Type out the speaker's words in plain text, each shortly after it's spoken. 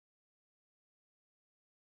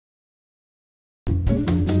No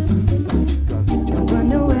one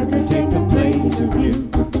nowhere could take the place of you.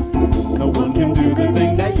 No one can do the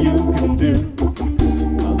thing that you can do.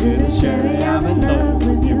 Oh, little Sherry, I'm in love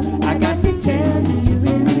with you. I got to tell you, you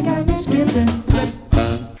really got me skipping.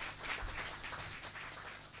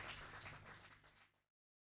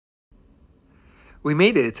 We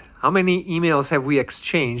made it. How many emails have we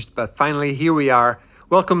exchanged? But finally, here we are.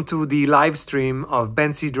 Welcome to the live stream of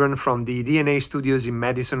Ben Sidran from the DNA studios in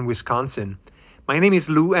Madison, Wisconsin. My name is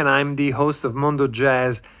Lou, and I'm the host of Mondo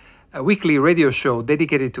Jazz, a weekly radio show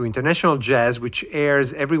dedicated to international jazz, which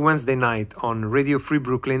airs every Wednesday night on Radio Free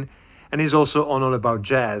Brooklyn and is also on All About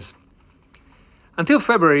Jazz. Until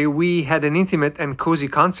February, we had an intimate and cozy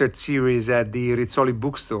concert series at the Rizzoli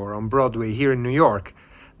bookstore on Broadway here in New York,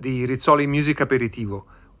 the Rizzoli Music Aperitivo,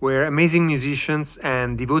 where amazing musicians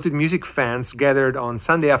and devoted music fans gathered on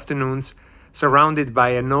Sunday afternoons, surrounded by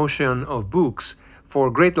an ocean of books, for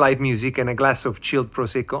great live music and a glass of chilled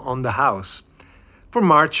Prosecco on the house. For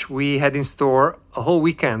March, we had in store a whole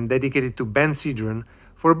weekend dedicated to Ben Sidran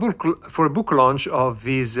for a book launch of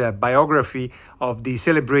his biography of the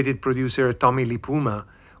celebrated producer Tommy LiPuma,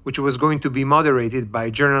 which was going to be moderated by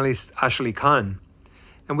journalist Ashley Kahn.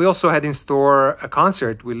 And we also had in store a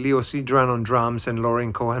concert with Leo Sidran on drums and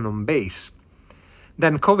Lauren Cohen on bass.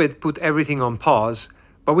 Then COVID put everything on pause,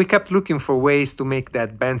 but we kept looking for ways to make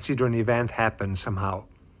that Ben Sidran event happen somehow.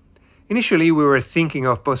 Initially, we were thinking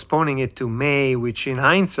of postponing it to May, which in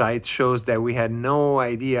hindsight shows that we had no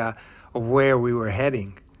idea of where we were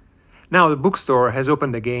heading. Now the bookstore has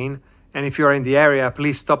opened again, and if you are in the area,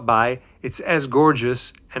 please stop by. It's as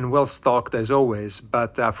gorgeous and well-stocked as always,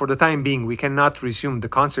 but for the time being, we cannot resume the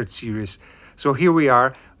concert series. So here we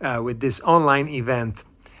are with this online event,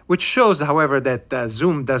 which shows, however, that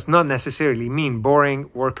Zoom does not necessarily mean boring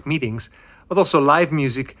work meetings, but also live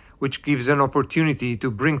music, which gives an opportunity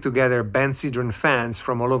to bring together Ben Sidran fans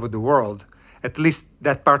from all over the world, at least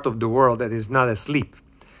that part of the world that is not asleep.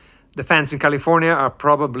 The fans in California are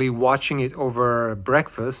probably watching it over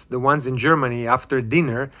breakfast, the ones in Germany after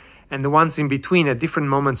dinner, and the ones in between at different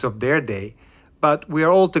moments of their day. But we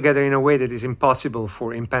are all together in a way that is impossible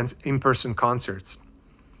for in-person concerts.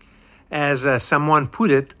 As someone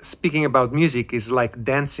put it, speaking about music is like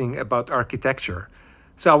dancing about architecture.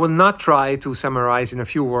 So I will not try to summarize in a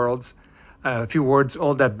few words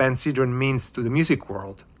all that Ben Sidran means to the music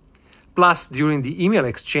world. Plus, during the email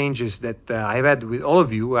exchanges that I've had with all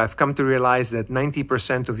of you, I've come to realize that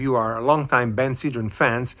 90% of you are longtime Ben Sidran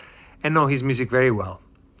fans and know his music very well.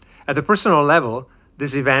 At a personal level,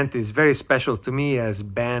 this event is very special to me as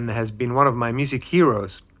Ben has been one of my music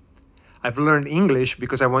heroes. I've learned English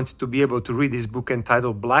because I wanted to be able to read his book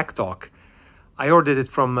entitled Black Talk. I ordered it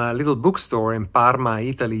from a little bookstore in Parma,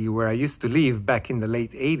 Italy, where I used to live back in the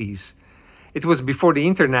late 80s. It was before the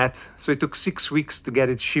internet, so it took 6 weeks to get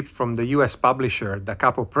it shipped from the US publisher, Da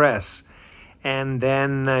Capo Press. And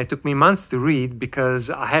then it took me months to read because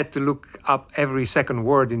I had to look up every second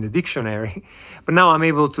word in the dictionary. But now I'm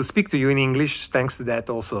able to speak to you in English thanks to that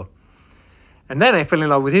also. And then I fell in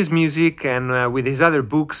love with his music and with his other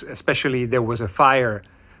books, especially There Was a Fire,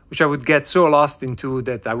 which I would get so lost into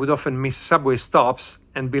that I would often miss subway stops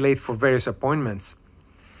and be late for various appointments.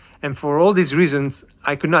 And for all these reasons,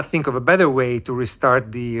 I could not think of a better way to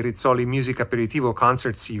restart the Rizzoli Music Aperitivo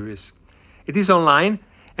concert series. It is online,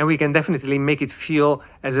 and we can definitely make it feel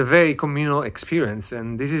as a very communal experience,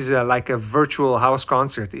 and this is like a virtual house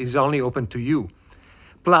concert. It is only open to you.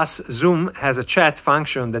 Plus, Zoom has a chat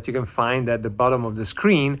function that you can find at the bottom of the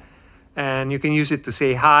screen, and you can use it to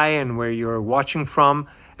say hi and where you're watching from,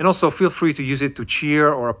 and also feel free to use it to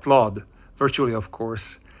cheer or applaud, virtually of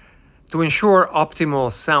course. To ensure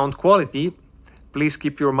optimal sound quality, please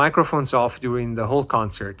keep your microphones off during the whole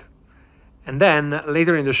concert. And then,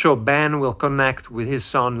 later in the show, Ben will connect with his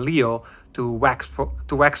son Leo to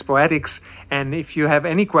wax poetics, and if you have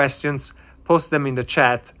any questions, post them in the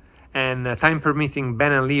chat, and time permitting,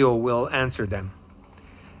 Ben and Leo will answer them.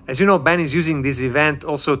 As you know, Ben is using this event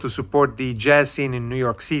also to support the jazz scene in New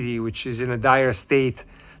York City, which is in a dire state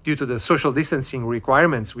due to the social distancing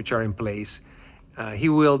requirements which are in place. He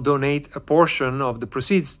will donate a portion of the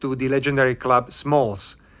proceeds to the legendary club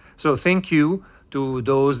Smalls. So thank you to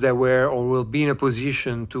those that were or will be in a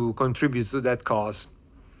position to contribute to that cause.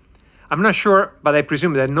 I'm not sure, but I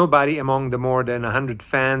presume that nobody among the more than 100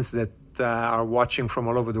 fans that are watching from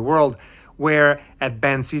all over the world were at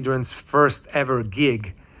Ben Sidran's first ever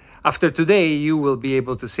gig. After today, you will be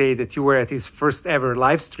able to say that you were at his first ever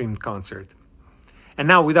live-streamed concert. And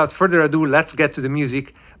now, without further ado, let's get to the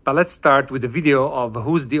music. But let's start with a video of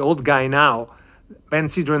Who's the Old Guy Now, Ben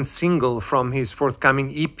Sidran's single from his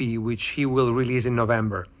forthcoming EP, which he will release in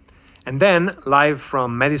November. And then, live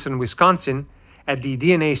from Madison, Wisconsin, at the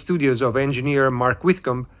DNA studios of engineer Mark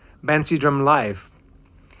Whitcomb, Ben Sidran Live.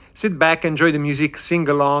 Sit back, enjoy the music, sing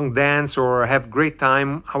along, dance, or have a great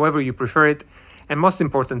time, however you prefer it, and most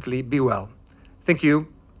importantly, be well. Thank you,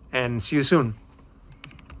 and see you soon.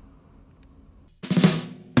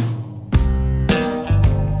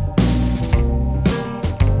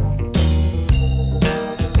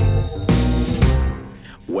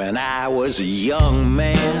 When I was a young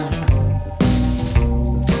man,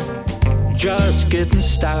 just getting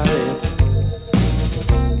started,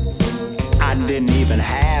 I didn't even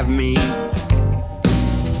have me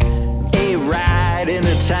a ride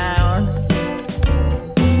into town.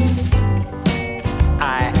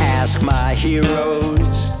 I asked my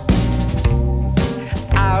heroes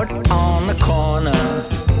out on the corner,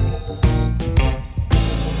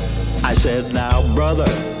 I said, now brother,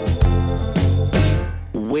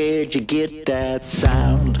 where'd you get that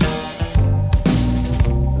sound?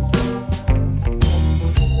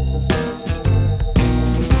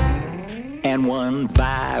 And one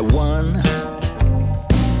by one,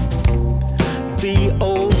 the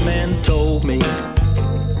old men told me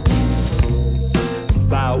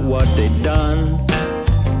about what they'd done,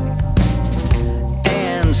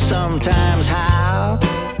 and sometimes how.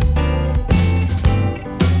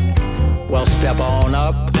 Well, step on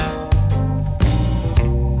up,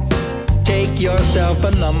 take yourself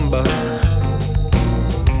a number,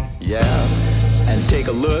 yeah, and take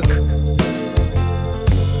a look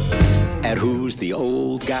at who's the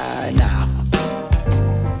old guy now.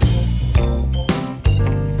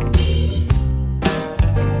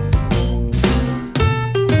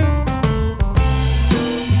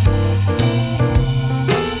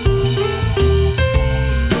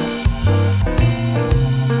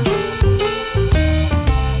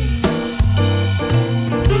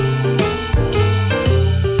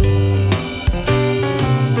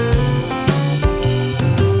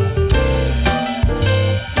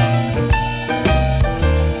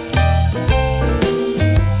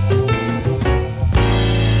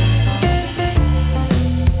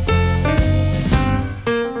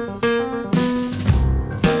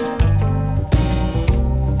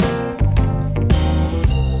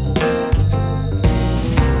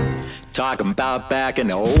 Talking about back in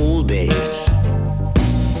the old days,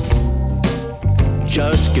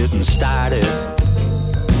 just getting started.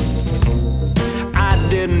 I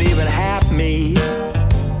didn't even have me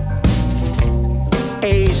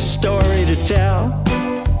a story to tell.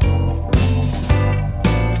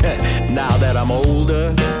 Now that I'm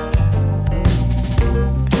older,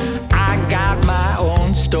 I got my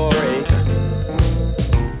own story,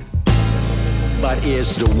 but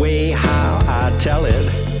it's the way how I tell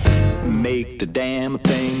it make the damn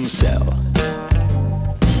thing sell.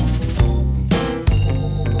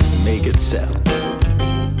 Make it sell.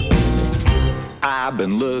 I've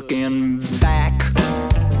been looking back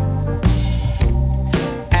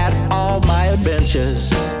at all my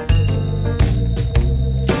adventures,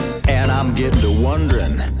 and I'm getting to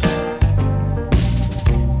wondering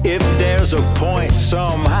if there's a point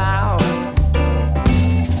somehow.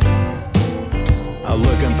 I'm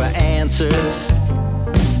looking for answers,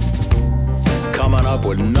 coming up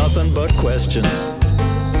with nothing but questions.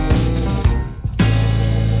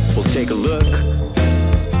 We'll take a look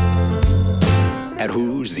at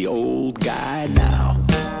who's the old guy now.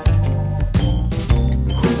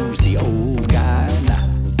 Who's the old guy now?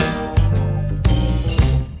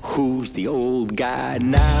 Who's the old guy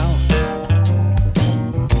now?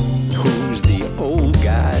 Who's the old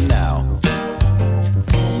guy now?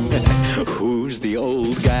 Who's the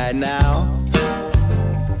old guy now?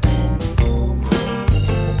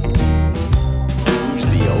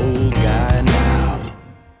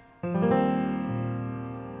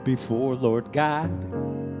 Before Lord God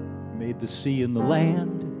made the sea and the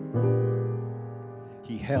land,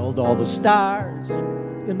 He held all the stars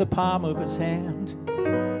in the palm of His hand,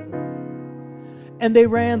 and they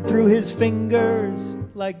ran through His fingers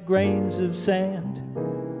like grains of sand,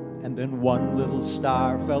 and then one little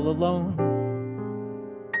star fell alone.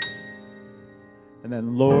 And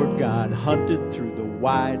then Lord God hunted through the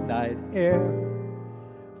wide night air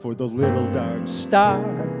for the little dark star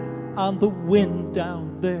on the wind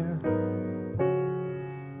down there.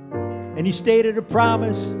 And He stated a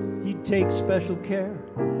promise He'd take special care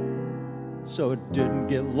so it didn't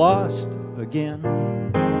get lost again.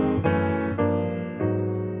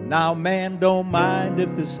 Now man don't mind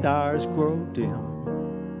if the stars grow dim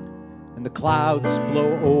and the clouds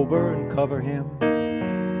blow over and cover him,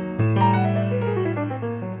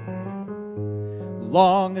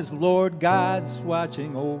 long as Lord God's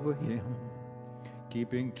watching over him,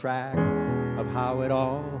 keeping track of how it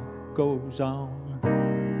all goes on.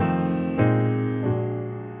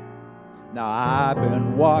 Now I've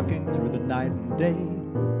been walking through the night and day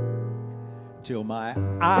till my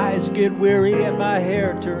eyes get weary and my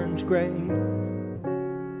hair turns gray.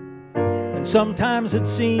 And sometimes it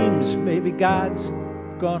seems maybe God's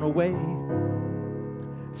gone away,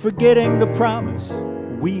 forgetting the promise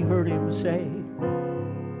we heard him say.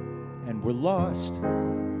 And we're lost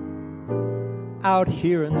out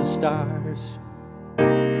here in the stars,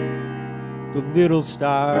 the little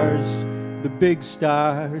stars, the big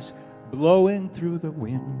stars, blowing through the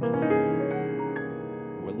wind.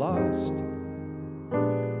 We're lost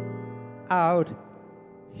out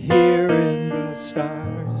here in the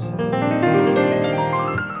stars.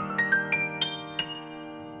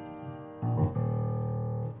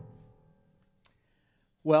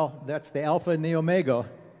 Well, that's the Alpha and the Omega.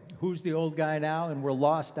 Who's the old guy now? And we're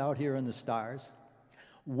lost out here in the stars.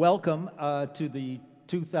 Welcome to the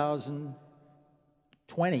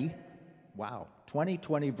 2020, wow,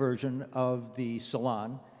 2020 version of the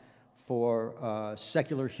Salon for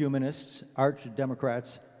secular humanists,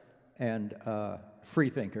 arch-democrats, and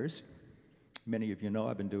freethinkers. Many of you know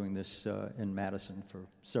I've been doing this in Madison for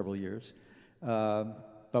several years.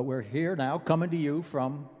 But we're here now, coming to you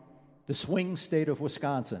from the swing state of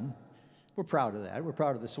Wisconsin. We're proud of that. We're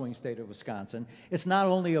proud of the swing state of Wisconsin. It's not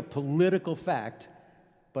only a political fact,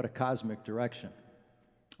 but a cosmic direction.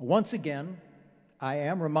 Once again, I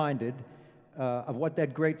am reminded of what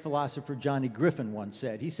that great philosopher Johnny Griffin once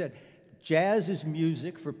said. He said, jazz is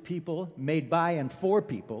music for people, made by and for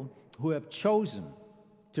people who have chosen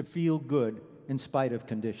to feel good in spite of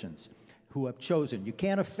conditions, who have chosen. You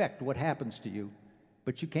can't affect what happens to you,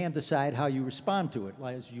 but you can decide how you respond to it,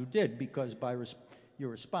 as you did, because by your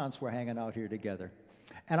response, we're hanging out here together.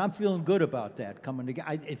 And I'm feeling good about that coming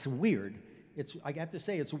together. It's weird. I got to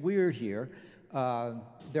say, it's weird here.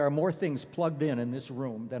 There are more things plugged in this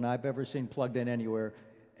room than I've ever seen plugged in anywhere,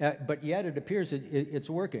 but yet it appears it's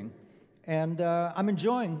working. And I'm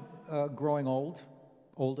enjoying growing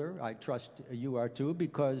older. I trust you are too,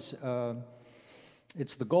 because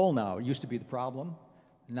it's the goal now. It used to be the problem.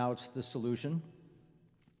 Now it's the solution.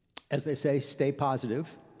 As they say, stay positive,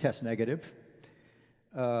 test negative.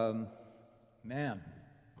 Man.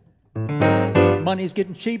 Money's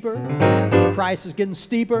getting cheaper, price is getting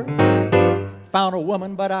steeper. Found a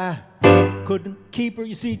woman, but I couldn't keep her.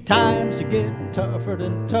 You see, times are getting tougher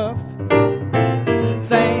than tough.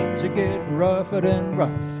 Things are getting rougher than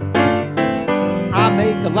rough. I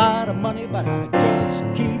make a lot of money, but I just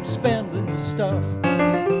keep spending the stuff.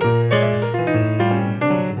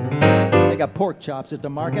 They got pork chops at the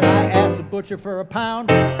market. I asked the butcher for a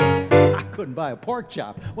pound. I couldn't buy a pork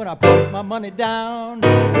chop when I put my money down.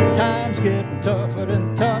 Times getting tougher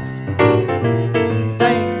than tough.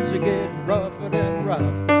 Things are getting rougher than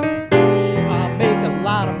rough. I make a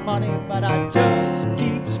lot of money, but I just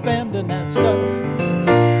keep spending that stuff.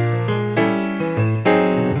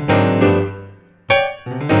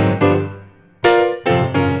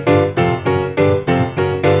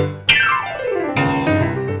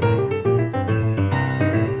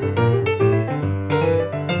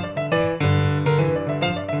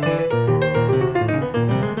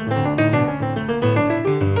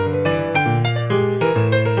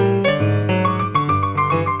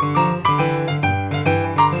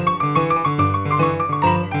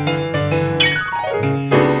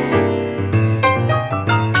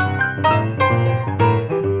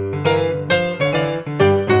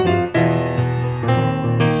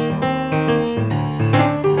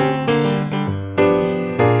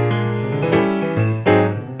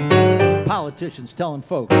 Politicians telling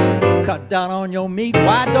folks, cut down on your meat.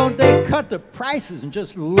 Why don't they cut the prices and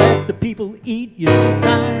just let the people eat? You see,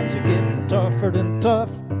 times are getting tougher than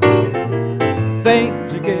tough.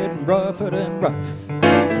 Things are getting rougher than rough.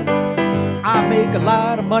 I make a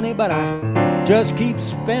lot of money, but I just keep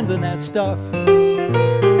spending that stuff.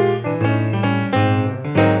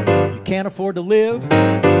 You can't afford to live,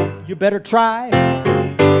 you better try.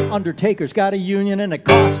 Undertaker's got a union and it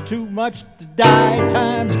costs too much to die.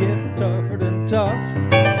 Times getting tougher than tough.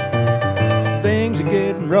 Things are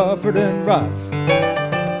getting rougher than rough.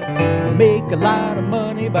 Make a lot of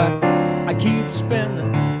money, but I keep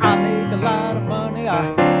spending. I make a lot of money,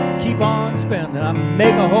 I keep on spending. I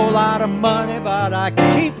make a whole lot of money, but I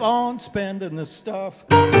keep on spending the stuff.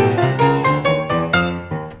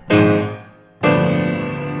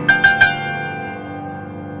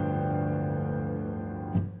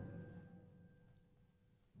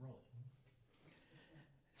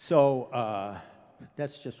 So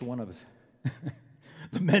that's just one of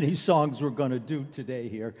the many songs we're going to do today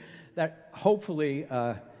here that hopefully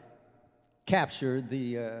capture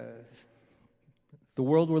the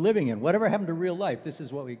world we're living in. Whatever happened to real life, this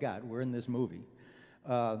is what we got. We're in this movie.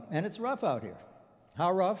 And it's rough out here.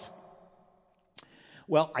 How rough?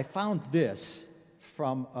 Well, I found this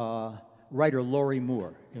from writer Lori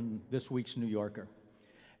Moore in this week's New Yorker.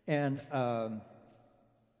 And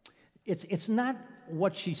it's not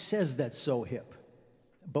what she says that's so hip,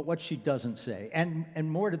 but what she doesn't say. And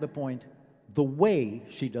more to the point, the way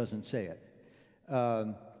she doesn't say it.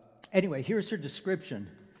 Anyway, here's her description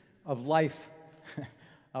of life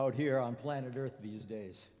out here on planet Earth these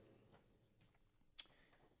days.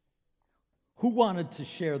 Who wanted to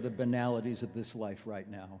share the banalities of this life right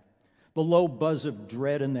now? The low buzz of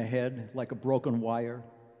dread in the head like a broken wire,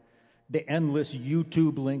 the endless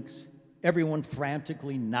YouTube links, everyone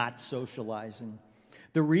frantically not socializing,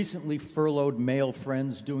 the recently furloughed male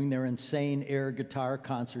friends doing their insane air guitar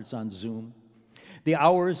concerts on Zoom, the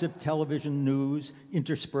hours of television news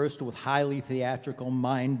interspersed with highly theatrical,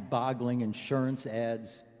 mind-boggling insurance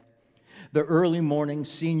ads, the early morning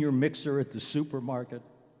senior mixer at the supermarket,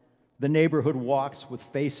 the neighborhood walks with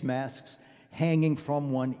face masks hanging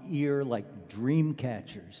from one ear like dream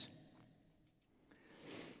catchers.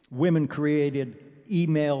 Women created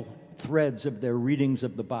email threads of their readings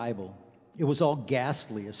of the Bible. It was all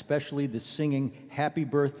ghastly, especially the singing happy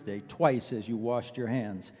birthday twice as you washed your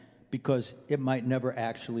hands, because it might never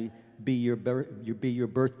actually be your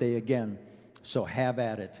birthday again, so have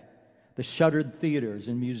at it. The shuttered theaters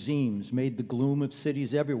and museums made the gloom of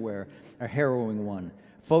cities everywhere a harrowing one.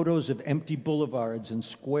 Photos of empty boulevards and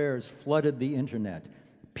squares flooded the internet.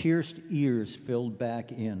 Pierced ears filled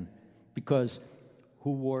back in, because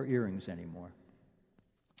who wore earrings anymore?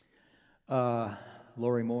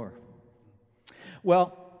 Lori Moore.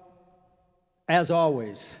 Well, as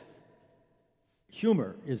always,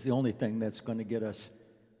 humor is the only thing that's going to get us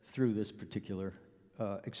through this particular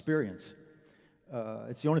experience.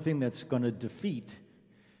 It's the only thing that's going to defeat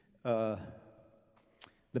the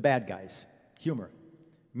bad guys. Humor.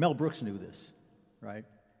 Mel Brooks knew this, right?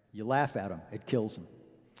 You laugh at him, it kills him.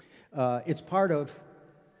 It's part of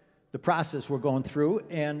the process we're going through,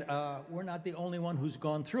 and we're not the only one who's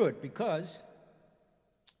gone through it, because,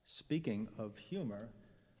 speaking of humor,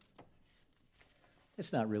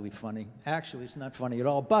 it's not really funny. Actually, it's not funny at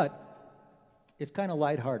all, but it's kind of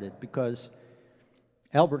lighthearted, because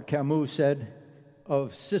Albert Camus said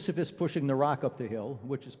of Sisyphus pushing the rock up the hill,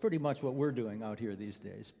 which is pretty much what we're doing out here these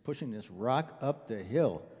days, pushing this rock up the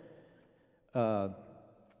hill.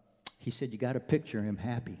 He said, you got to picture him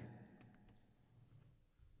happy.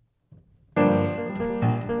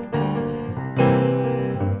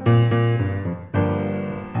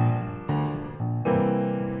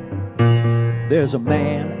 There's a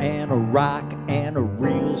man and a rock and a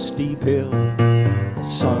real steep hill. The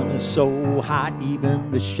sun is so hot even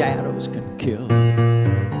the shadows can kill.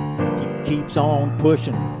 He keeps on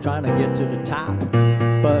pushing, trying to get to the top,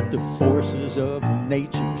 but the forces of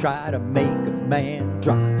nature try to make a man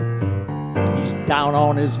drop. He's down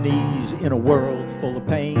on his knees in a world full of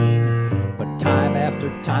pain, but time after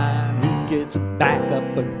time he gets back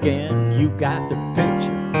up again. You got the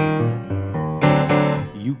picture.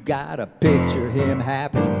 You gotta picture him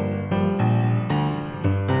happy.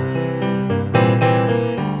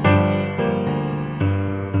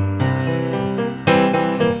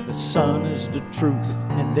 The sun is the truth,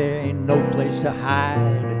 and there ain't no place to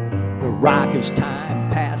hide. The rock is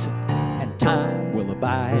time passing, and time will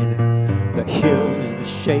abide. The hill is the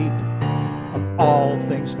shape of all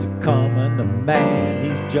things to come, and the man,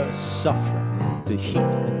 he's just suffering in the heat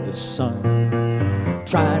and the sun,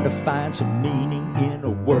 trying to find some meaning in a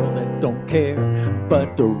world that don't care.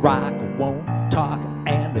 But the rock won't talk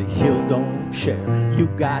and the hill don't share. You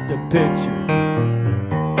got to picture,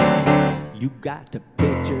 you got to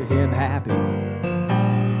picture him happy.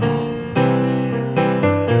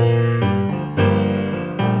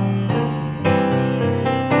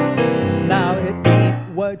 Now it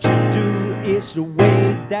ain't what you do, it's the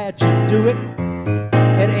way that you do it.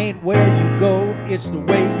 It ain't where you go, it's the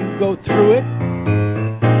way you go through it.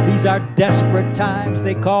 These are desperate times,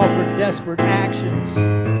 they call for desperate actions.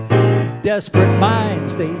 Desperate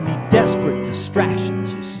minds, they need desperate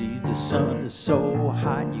distractions. You see, the sun is so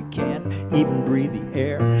hot you can't even breathe the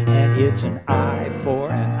air, and it's an eye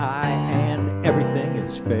for an eye, and everything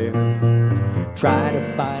is fair. Try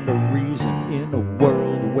to find a reason in a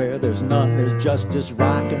world where there's none. There's just this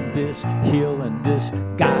rock and this hill and this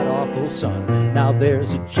god-awful sun. Now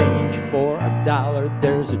there's a change for $1,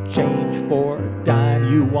 there's a change for a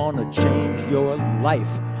dime. You want to change your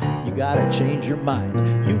life, you gotta change your mind.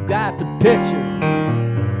 You got to picture.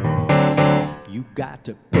 You got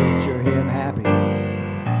to picture him happy.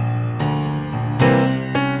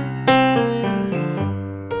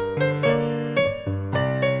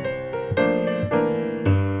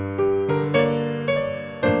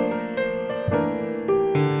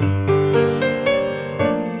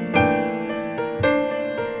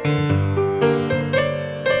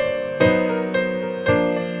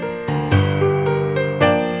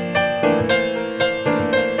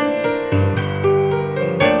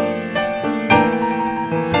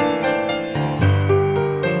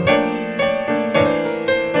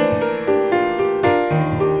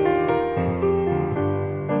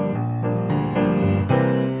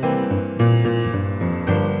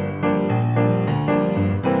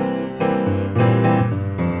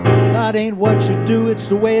 It ain't what you do, it's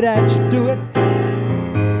the way that you do it.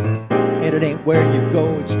 And it ain't where you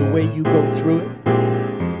go, it's the way you go through it.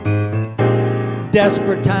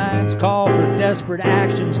 Desperate times call for desperate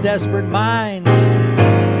actions, desperate minds.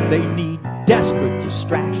 They need desperate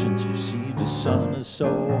distractions. You see, the sun is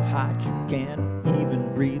so hot you can't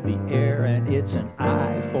even breathe the air, and it's an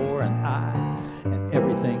eye for an eye, and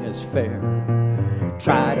everything is fair.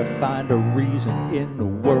 Try to find a reason in the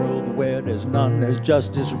world where there's none. There's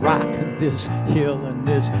just this rock and this hill and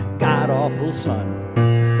this god-awful sun.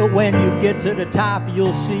 But when you get to the top,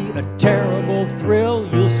 you'll see a terrible thrill.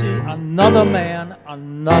 You'll see another man,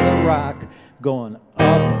 another rock, going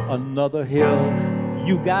up another hill.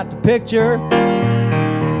 You got the picture.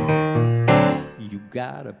 You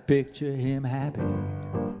gotta picture him happy.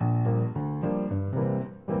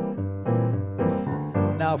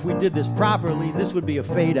 Now, if we did this properly, this would be a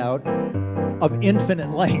fade out of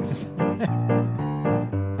infinite length.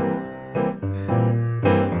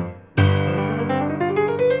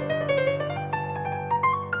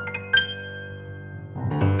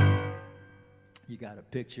 You got to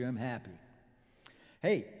picture him happy.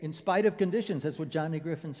 Hey, in spite of conditions, that's what Johnny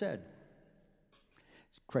Griffin said.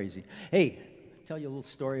 It's crazy. Hey, I'll tell you a little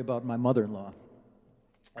story about my mother-in-law.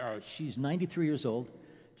 She's 93 years old.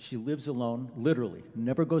 She lives alone, literally,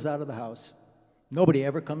 never goes out of the house. Nobody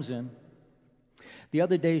ever comes in. The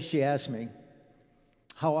other day, she asked me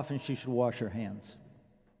how often she should wash her hands.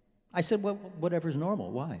 I said, well, whatever's normal.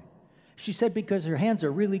 Why? She said, because her hands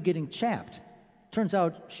are really getting chapped. Turns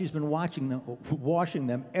out she's been washing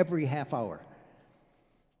them every half hour.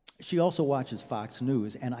 She also watches Fox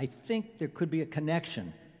News, and I think there could be a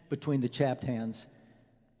connection between the chapped hands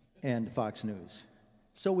and Fox News.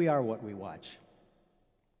 So we are what we watch.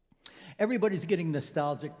 Everybody's getting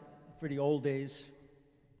nostalgic for the old days,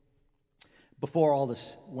 before all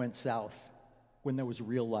this went south, when there was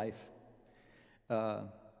real life.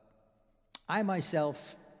 I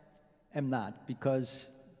myself am not, because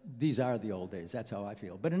these are the old days. That's how I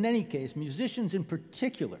feel. But in any case, musicians in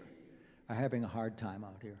particular are having a hard time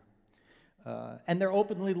out here. And they're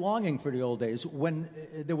openly longing for the old days when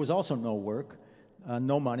there was also no work,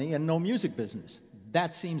 no money, and no music business.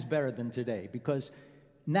 That seems better than today, because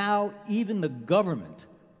now even the government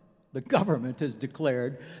has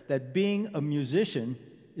declared that being a musician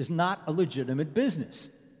is not a legitimate business.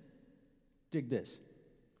 Dig this.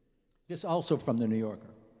 This also from the New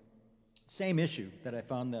Yorker. Same issue that I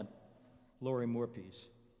found that Lori Moore piece.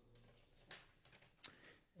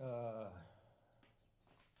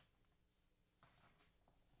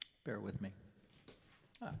 Bear with me.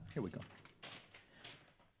 Here we go.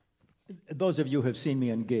 Those of you who have seen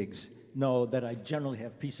me in gigs know that I generally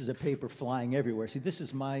have pieces of paper flying everywhere. See, this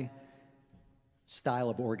is my style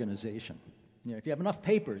of organization. You know, if you have enough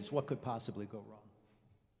papers, what could possibly go wrong?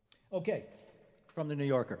 Okay, from the New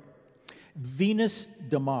Yorker. Venus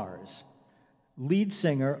DeMars, lead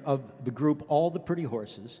singer of the group All the Pretty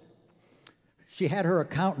Horses, she had her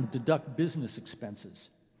accountant deduct business expenses,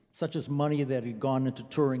 such as money that had gone into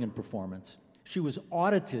touring and performance. She was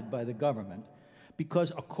audited by the government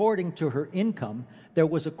because, according to her income, there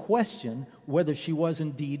was a question whether she was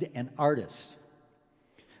indeed an artist.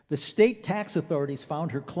 The state tax authorities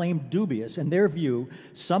found her claim dubious. In their view,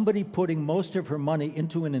 somebody putting most of her money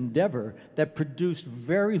into an endeavor that produced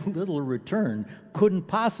very little return couldn't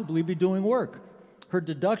possibly be doing work. Her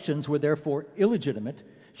deductions were therefore illegitimate.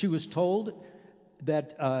 She was told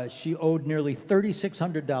that she owed nearly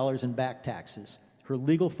 $3,600 in back taxes. Her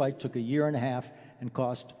legal fight took a year and a half and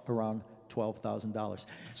cost around $12,000.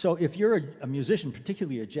 So if you're a musician,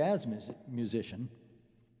 particularly a jazz musician,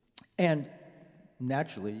 and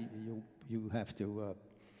naturally you have to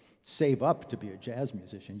save up to be a jazz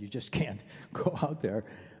musician, you just can't go out there,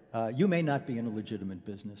 you may not be in a legitimate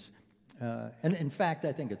business. And in fact,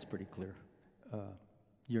 I think it's pretty clear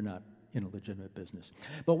you're not in a legitimate business.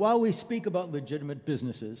 But while we speak about legitimate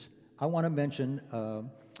businesses, I want to mention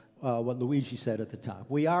what Luigi said at the top.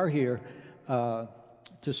 We are here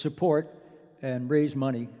to support and raise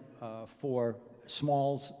money for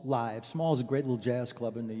Small's Live. Small's a great little jazz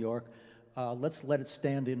club in New York. Let's let it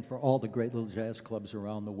stand in for all the great little jazz clubs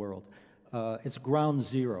around the world. It's ground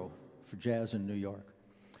zero for jazz in New York.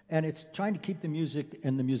 And it's trying to keep the music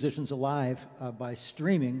and the musicians alive by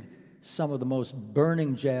streaming some of the most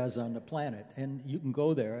burning jazz on the planet. And you can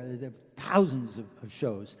go there. There are thousands of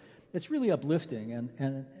shows. It's really uplifting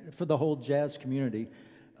and for the whole jazz community.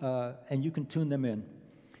 And you can tune them in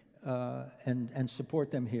and support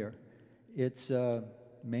them here. It's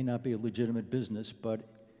may not be a legitimate business, but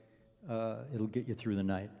it'll get you through the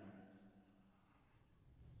night.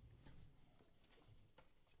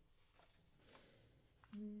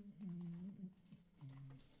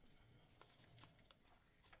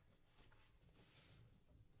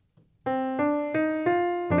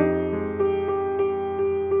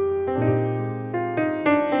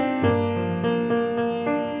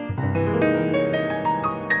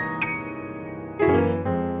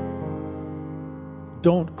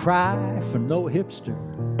 Don't cry for no hipster.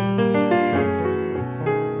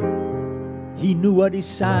 He knew what he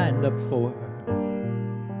signed up for.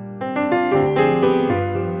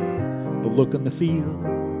 The look and the feel,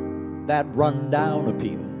 that rundown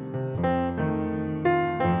appeal.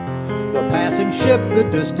 The passing ship, the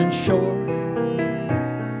distant shore.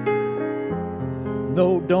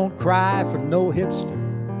 No, don't cry for no hipster.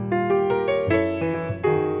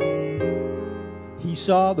 He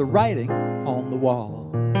saw the writing on the wall,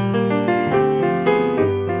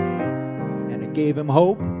 and it gave him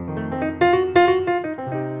hope.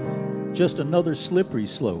 Just another slippery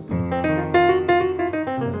slope, a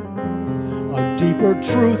deeper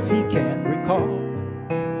truth he can't recall.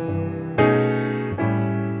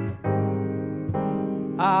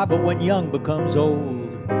 Ah, but when young becomes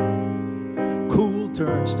old, cool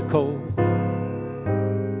turns to cold.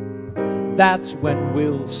 That's when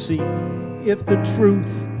we'll see if the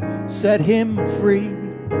truth set him free.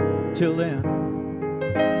 Till then,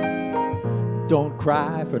 don't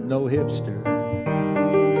cry for no hipster.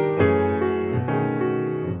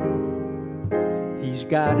 He's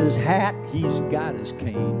got his hat, he's got his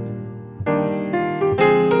cane.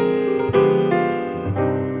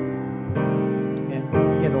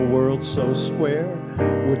 And in a world so square,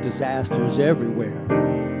 with disasters everywhere,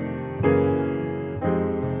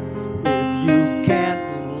 if you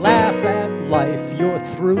can't laugh at life, you're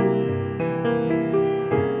through.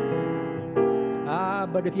 Ah,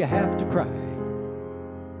 but if you have to cry,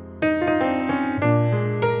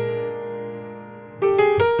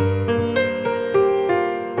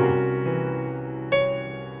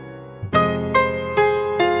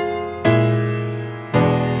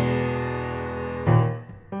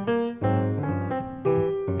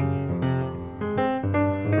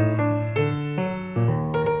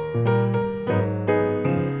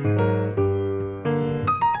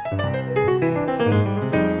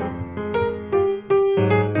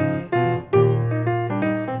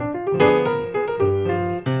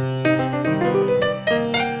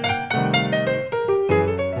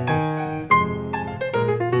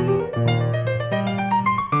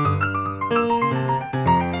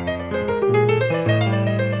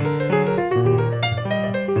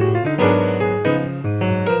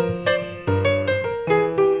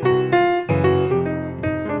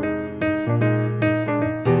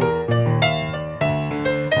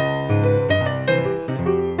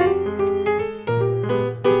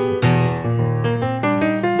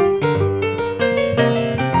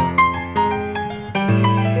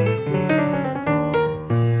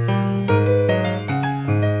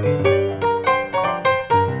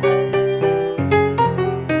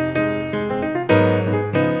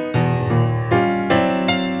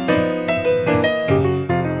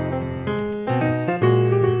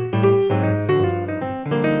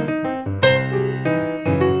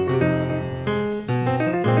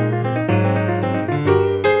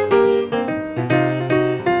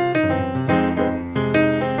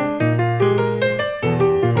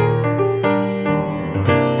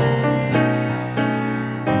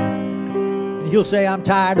 he'll say, I'm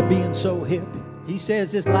tired of being so hip. He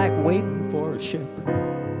says it's like waiting for a ship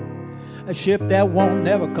that won't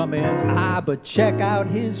never come in. Ah, but check out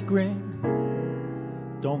his grin.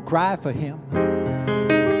 Don't cry for him.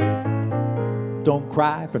 Don't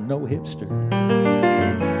cry for no hipster.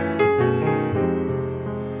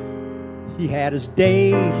 He had his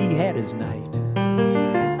day, he had his night.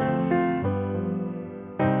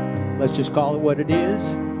 Let's just call it what it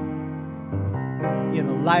is. In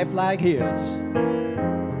a life like his,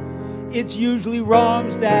 it's usually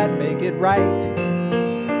wrongs that make it right.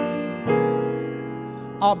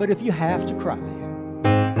 Oh, but if you have to cry,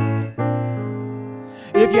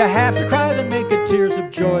 if you have to cry, then make it tears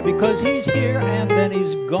of joy, because he's here and then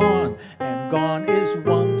he's gone, and gone is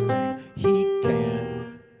one thing he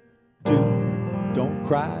can do. Don't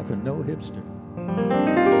cry for no hipster.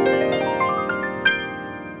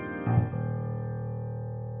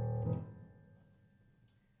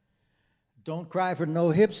 Don't cry for no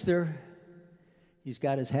hipster. He's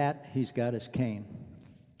got his hat, he's got his cane.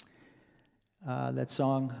 That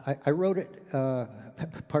song, I wrote it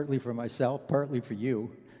partly for myself, partly for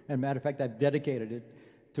you. And matter of fact, I've dedicated it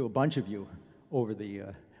to a bunch of you over the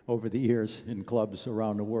years in clubs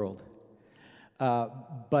around the world.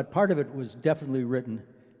 But part of it was definitely written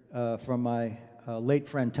from my late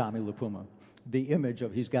friend Tommy LiPuma. The image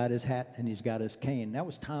of he's got his hat and he's got his cane. That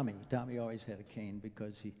was Tommy. Tommy always had a cane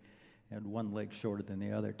because he had one leg shorter than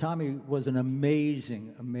the other. Tommy was an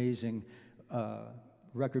amazing, amazing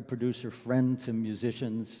record producer, friend to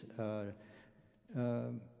musicians,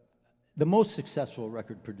 the most successful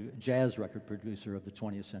jazz record producer of the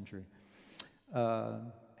 20th century.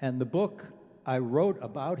 And the book I wrote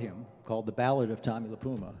about him, called The Ballad of Tommy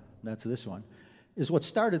LiPuma, that's this one, is what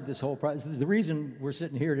started this whole process. The reason we're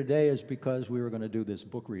sitting here today is because we were going to do this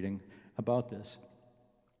book reading about this.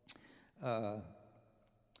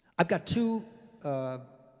 I've got two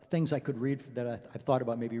things I could read that I've thought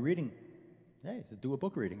about maybe reading. Hey, do a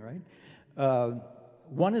book reading, right?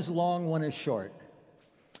 One is long, one is short.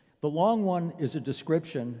 The long one is a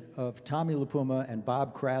description of Tommy LiPuma and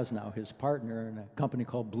Bob Krasnow, his partner, in a company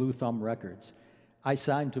called Blue Thumb Records. I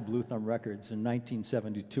signed to Blue Thumb Records in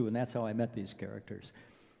 1972, and that's how I met these characters.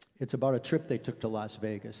 It's about a trip they took to Las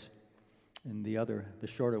Vegas. And the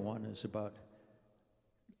shorter one, is about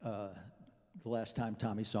the last time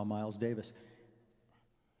Tommy saw Miles Davis.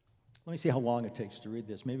 Let me see how long it takes to read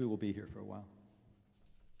this. Maybe we'll be here for a while.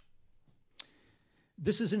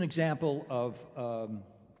 This is an example of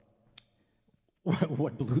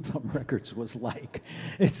what Blue Thumb Records was like.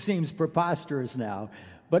 It seems preposterous now.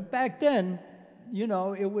 But back then, you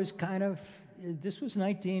know, it was kind of, this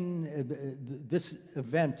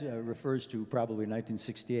event refers to probably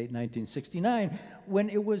 1968, 1969, when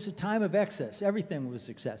it was a time of excess. Everything was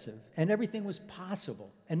excessive, and everything was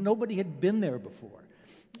possible, and nobody had been there before.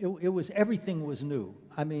 Everything was new.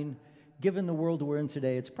 I mean, given the world we're in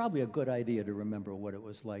today, it's probably a good idea to remember what it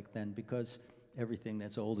was like then, because everything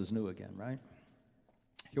that's old is new again, right?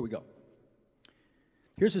 Here we go.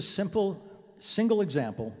 Here's a single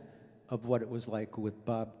example of what it was like with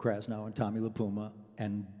Bob Krasnow and Tommy LiPuma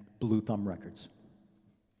and Blue Thumb Records.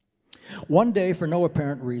 One day, for no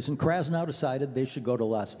apparent reason, Krasnow decided they should go to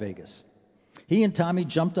Las Vegas. He and Tommy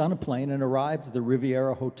jumped on a plane and arrived at the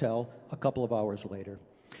Riviera Hotel a couple of hours later.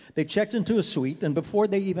 They checked into a suite, and before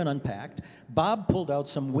they even unpacked, Bob pulled out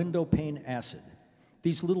some window pane acid.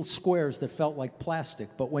 These little squares that felt like plastic,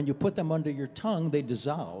 but when you put them under your tongue, they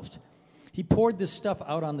dissolved. He poured this stuff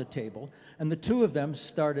out on the table, and the two of them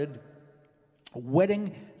started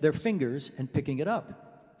wetting their fingers and picking it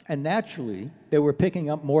up. And naturally, they were picking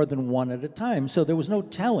up more than one at a time, so there was no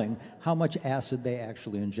telling how much acid they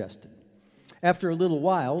actually ingested. After a little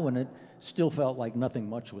while, when it still felt like nothing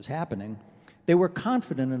much was happening, they were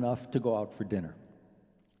confident enough to go out for dinner.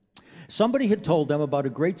 Somebody had told them about a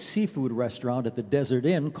great seafood restaurant at the Desert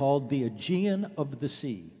Inn called the Aegean of the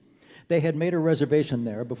Sea. They had made a reservation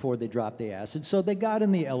there before they dropped the acid, so they got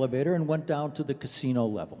in the elevator and went down to the casino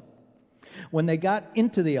level. When they got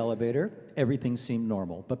into the elevator, everything seemed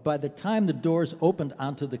normal. But by the time the doors opened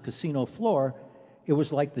onto the casino floor, it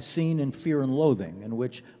was like the scene in Fear and Loathing, in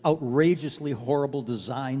which outrageously horrible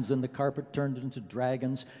designs in the carpet turned into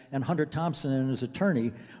dragons, and Hunter Thompson and his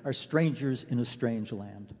attorney are strangers in a strange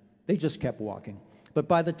land. They just kept walking. But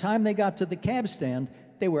by the time they got to the cab stand,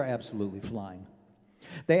 they were absolutely flying.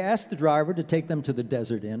 They asked the driver to take them to the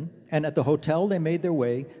Desert Inn, and at the hotel they made their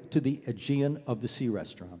way to the Aegean of the Sea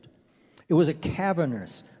restaurant. It was a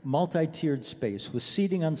cavernous, multi-tiered space with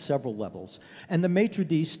seating on several levels, and the maitre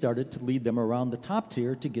d' started to lead them around the top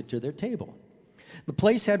tier to get to their table. The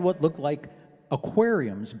place had what looked like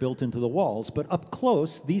aquariums built into the walls, but up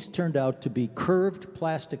close, these turned out to be curved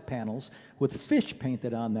plastic panels with fish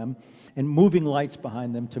painted on them and moving lights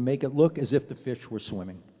behind them to make it look as if the fish were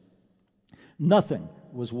swimming. Nothing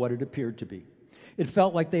was what it appeared to be. It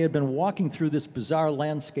felt like they had been walking through this bizarre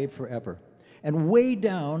landscape forever. And way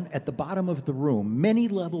down at the bottom of the room, many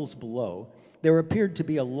levels below, there appeared to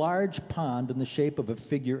be a large pond in the shape of a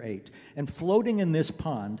figure 8. And floating in this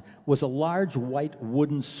pond was a large white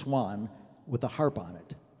wooden swan with a harp on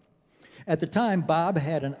it. At the time, Bob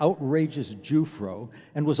had an outrageous Jew-fro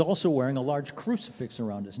and was also wearing a large crucifix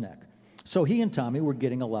around his neck. So he and Tommy were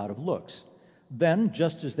getting a lot of looks. Then,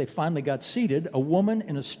 just as they finally got seated, a woman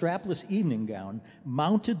in a strapless evening gown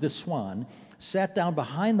mounted the swan, sat down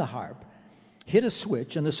behind the harp, hit a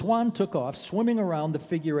switch, and the swan took off, swimming around the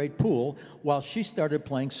figure-8 pool while she started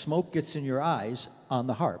playing Smoke Gets in Your Eyes on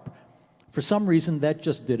the harp. For some reason, that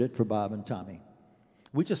just did it for Bob and Tommy.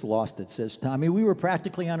 We just lost it, says Tommy. We were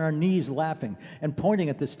practically on our knees laughing and pointing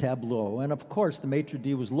at this tableau, and of course the maitre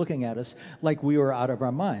d' was looking at us like we were out of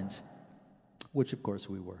our minds, which of course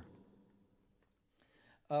we were.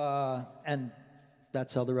 And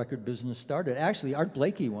that's how the record business started. Actually, Art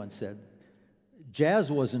Blakey once said, jazz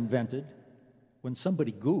was invented when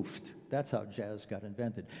somebody goofed. That's how jazz got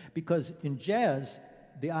invented. Because in jazz,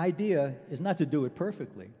 the idea is not to do it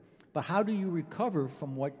perfectly, but how do you recover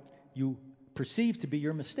from what you perceive to be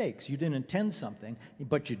your mistakes? You didn't intend something,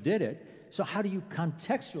 but you did it. So how do you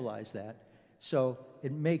contextualize that so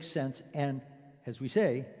it makes sense? And as we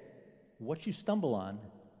say, what you stumble on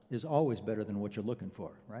is always better than what you're looking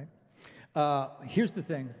for, right? Here's the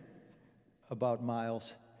thing about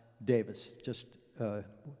Miles Davis, just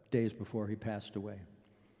days before he passed away.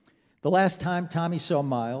 The last time Tommy saw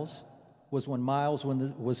Miles was when Miles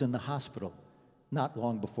was in the hospital, not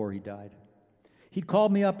long before he died. He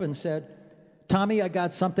called me up and said, "Tommy, I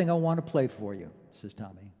got something I want to play for you," says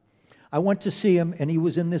Tommy. I went to see him, and he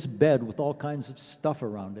was in this bed with all kinds of stuff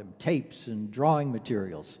around him, tapes and drawing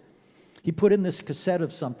materials. He put in this cassette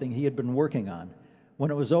of something he had been working on.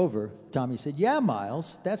 When it was over, Tommy said, "Yeah,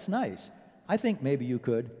 Miles, that's nice. I think maybe you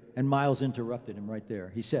could." And Miles interrupted him right there.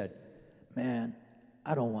 He said, "Man,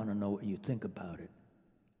 I don't want to know what you think about it.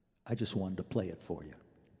 I just wanted to play it for you."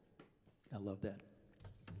 I love that.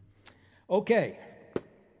 Okay.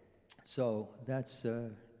 So that's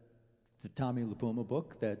the Tommy LiPuma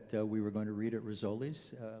book that we were going to read at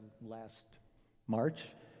Rizzoli's last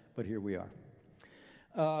March, but here we are.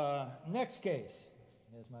 Next case,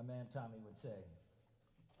 as my man Tommy would say.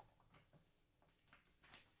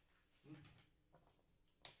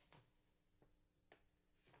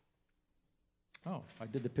 Oh, I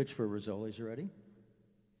did the pitch for Rizzoli's already.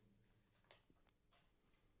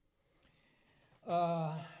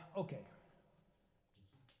 Okay.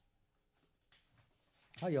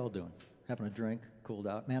 How y'all doing? Having a drink? Cooled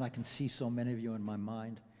out? Man, I can see so many of you in my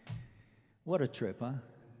mind. What a trip, huh?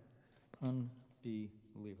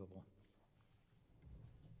 Unbelievable.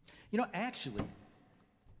 You know, actually,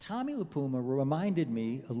 Tommy LiPuma reminded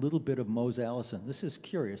me a little bit of Mose Allison. This is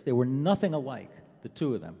curious. They were nothing alike, the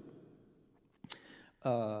two of them.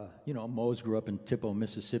 You know, Mose grew up in Tippo,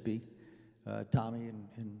 Mississippi. Tommy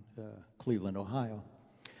in Cleveland, Ohio.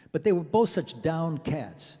 But they were both such down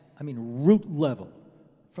cats. I mean, root level.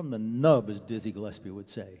 From the nub, as Dizzy Gillespie would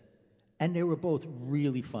say. And they were both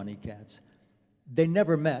really funny cats. They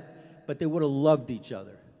never met, but they would have loved each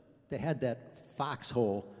other. They had that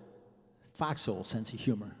foxhole sense of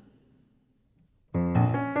humor.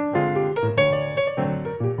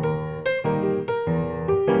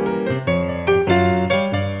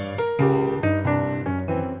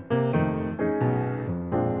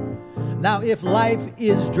 Now, if life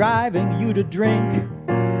is driving you to drink,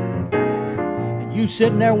 and you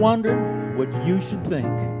sitting there wondering what you should think,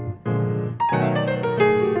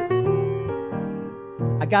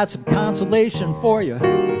 I got some consolation for you.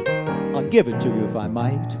 I'll give it to you if I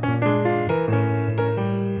might.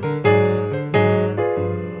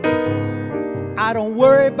 I don't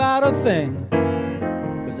worry about a thing,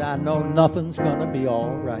 'cause I know nothing's gonna be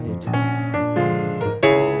all right.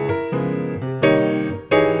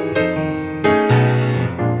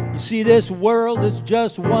 See, this world is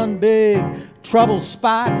just one big trouble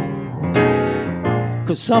spot,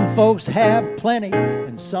 'cause some folks have plenty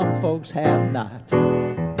and some folks have not.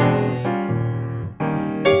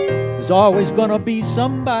 There's always gonna be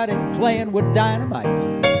somebody playing with dynamite.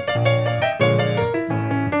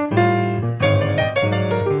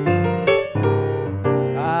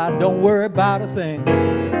 Don't worry about a thing,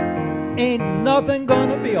 ain't nothing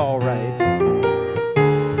gonna be all right.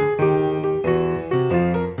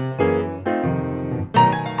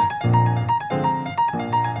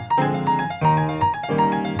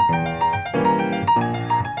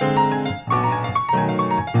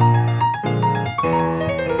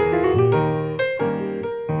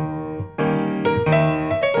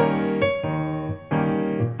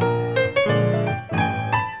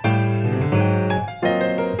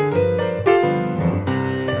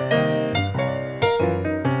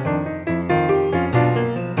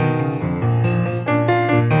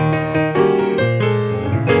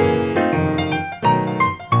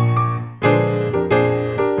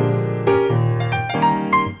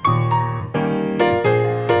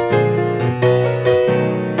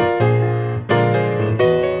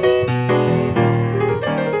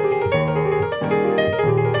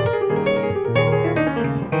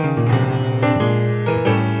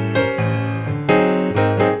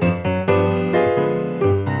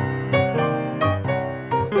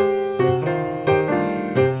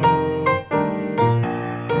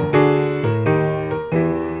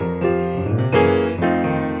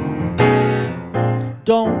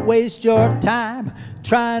 waste your time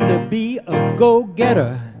trying to be a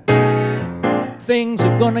go-getter. Things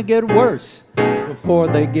are gonna get worse before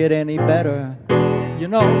they get any better. You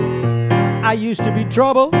know, I used to be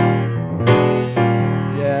trouble.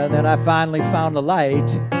 Yeah, then I finally found the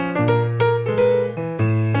light.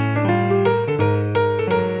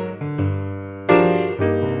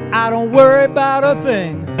 I don't worry about a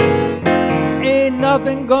thing. Ain't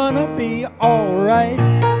nothing gonna be alright.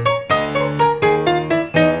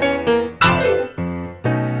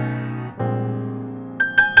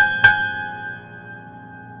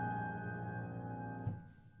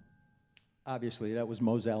 Obviously, that was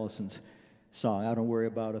Mose Allison's song, I Don't Worry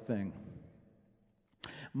About a Thing.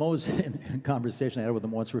 Mose, in a conversation I had with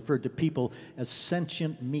him once, referred to people as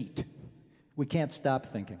sentient meat. We can't stop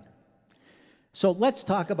thinking. So let's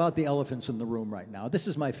talk about the elephants in the room right now. This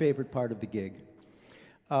is my favorite part of the gig.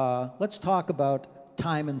 Let's talk about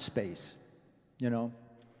time and space, you know.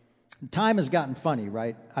 Time has gotten funny,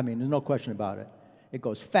 right? I mean, there's no question about it. It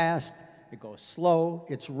goes fast, it goes slow,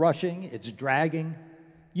 it's rushing, it's dragging.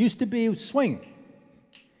 Used to be swinging.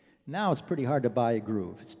 Now it's pretty hard to buy a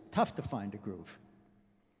groove. It's tough to find a groove.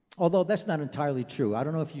 Although that's not entirely true. I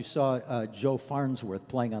don't know if you saw Joe Farnsworth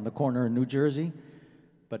playing on the corner in New Jersey,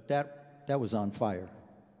 but that was on fire.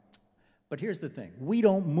 But here's the thing. We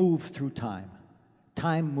don't move through time.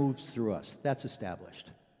 Time moves through us. That's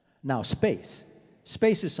established. Now, space.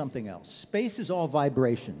 Space is something else. Space is all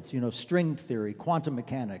vibrations, you know, string theory, quantum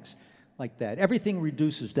mechanics, like that. Everything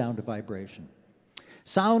reduces down to vibration.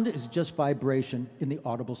 Sound is just vibration in the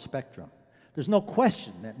audible spectrum. There's no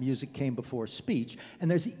question that music came before speech, and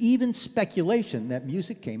there's even speculation that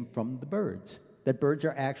music came from the birds, that birds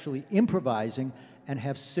are actually improvising and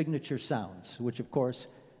have signature sounds, which, of course,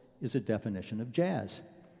 is a definition of jazz.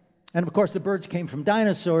 And, of course, the birds came from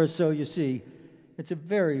dinosaurs, so you see, it's a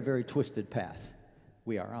very, very twisted path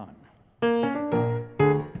we are on.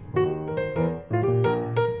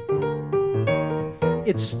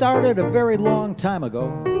 It started a very long time ago,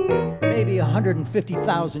 maybe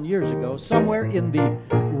 150,000 years ago, somewhere in the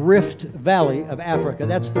Rift Valley of Africa.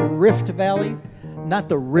 That's the Rift Valley, not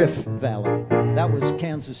the Rift Valley. That was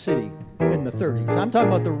Kansas City in the 30s. I'm talking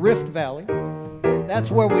about the Rift Valley.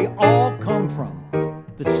 That's where we all come from.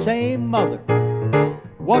 The same mother,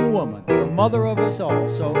 one woman, the mother of us all.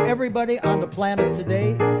 So everybody on the planet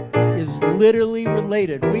today is literally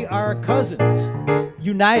related. We are cousins,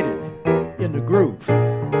 united in the groove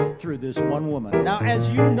through this one woman. Now, as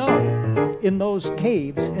you know, in those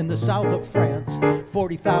caves in the south of France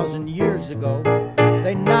 40,000 years ago,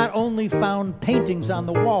 they not only found paintings on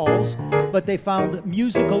the walls, but they found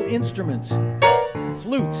musical instruments,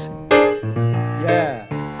 flutes. Yeah,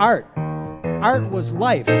 art. Art was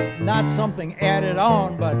life, not something added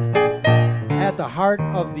on, but at the heart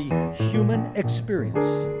of the human experience.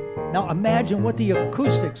 Now imagine what the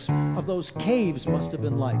acoustics of those caves must have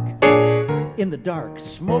been like. In the dark,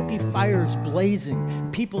 smoky fires blazing,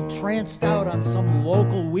 people tranced out on some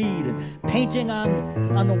local weed and painting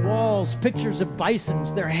on the walls pictures of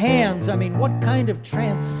bisons, their hands. I mean, what kind of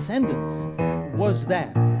transcendence was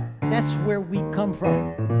that? That's where we come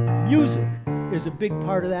from. Music is a big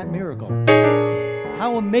part of that miracle.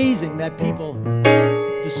 How amazing that people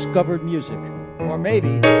discovered music. Or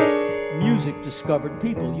maybe music discovered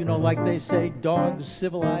people. You know, like they say, dogs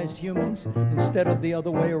civilized humans instead of the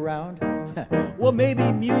other way around. Well, maybe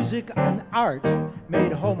music and art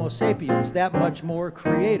made Homo sapiens that much more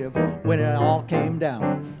creative when it all came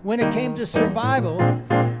down. When it came to survival,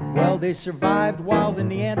 well, they survived while the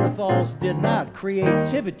Neanderthals did not.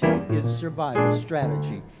 Creativity is survival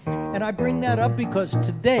strategy. And I bring that up because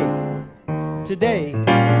today,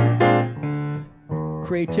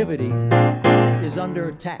 creativity is under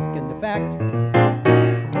attack. And the fact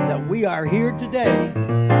that we are here today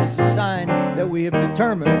is a sign that we have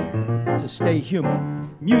determined to stay human.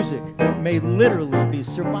 Music may literally be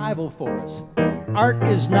survival for us. Art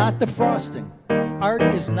is not the frosting. Art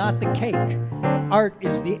is not the cake. Art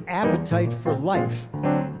is the appetite for life.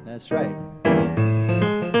 That's right.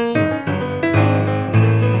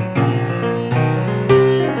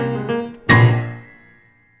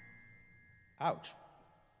 Ouch.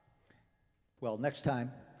 Well, next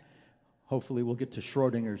time, hopefully we'll get to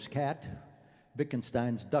Schrodinger's cat,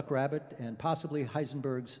 Wittgenstein's duck rabbit, and possibly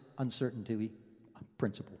Heisenberg's uncertainty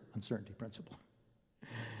principle.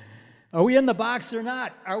 Are we in the box or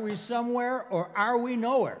not? Are we somewhere or are we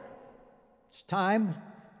nowhere? It's time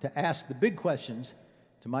to ask the big questions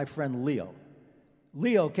to my friend Leo.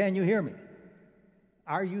 Leo, can you hear me?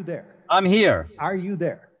 Are you there? I'm here. Are you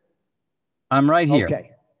there? I'm right here.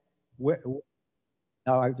 Okay. Where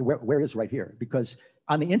is right here? Because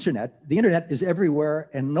on the internet is everywhere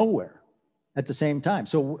and nowhere at the same time.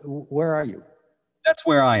 So where are you? That's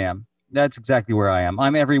where I am. That's exactly where I am.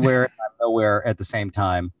 I'm everywhere and I'm nowhere at the same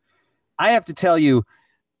time. I have to tell you,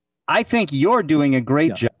 I think you're doing a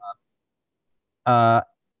great job.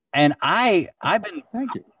 And I've been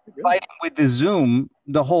Thank you. fighting with the Zoom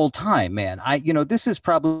the whole time, man. This is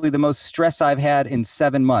probably the most stress I've had in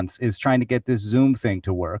 7 months is trying to get this Zoom thing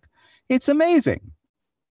to work. It's amazing.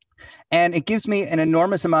 And it gives me an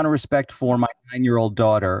enormous amount of respect for my 9-year-old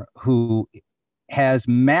daughter who has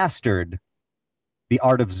mastered the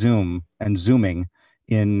art of Zoom and Zooming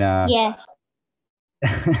in Yes.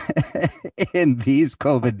 in these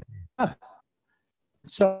COVID.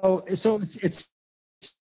 So it's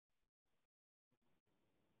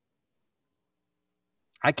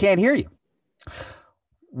I can't hear you.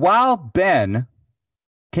 While Ben,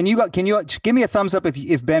 can you give me a thumbs up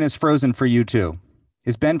if Ben is frozen for you too?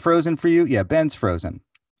 Is Ben frozen for you? Yeah, Ben's frozen.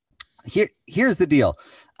 Here's the deal.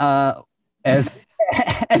 As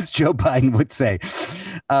Joe Biden would say,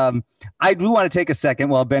 I do want to take a second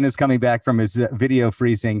while Ben is coming back from his video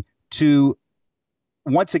freezing to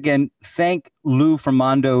once again thank Lou from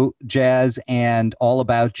Mondo Jazz and All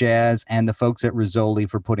About Jazz and the folks at Rizzoli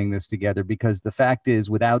for putting this together, because the fact is,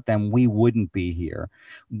 without them, we wouldn't be here.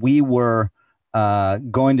 We were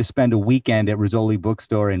going to spend a weekend at Rizzoli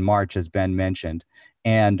Bookstore in March, as Ben mentioned.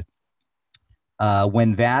 And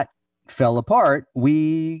when that fell apart,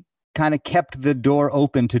 we kind of kept the door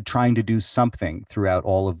open to trying to do something throughout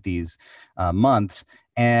all of these months.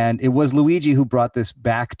 And it was Luigi who brought this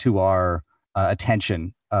back to our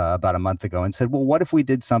attention about a month ago and said, well, what if we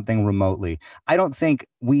did something remotely? I don't think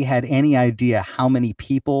we had any idea how many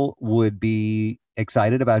people would be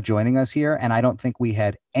excited about joining us here. And I don't think we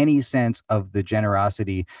had any sense of the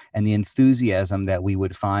generosity and the enthusiasm that we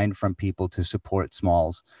would find from people to support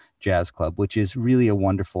Smalls Jazz Club, which is really a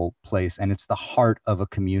wonderful place. And it's the heart of a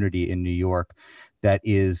community in New York that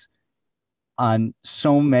is on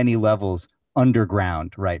so many levels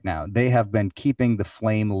underground right now. They have been keeping the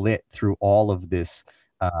flame lit through all of this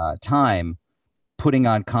time, putting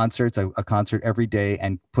on concerts, a concert every day,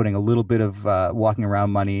 and putting a little bit of walking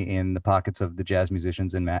around money in the pockets of the jazz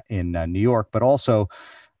musicians in New York, but also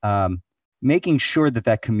making sure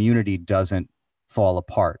that community doesn't fall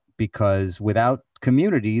apart, because without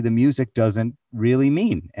community, the music doesn't really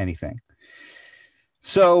mean anything.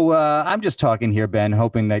 So I'm just talking here, Ben,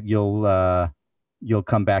 hoping that you'll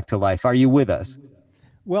come back to life. Are you with us?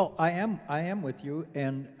 Well, I am with you,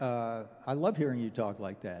 and I love hearing you talk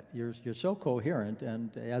like that. You're so coherent,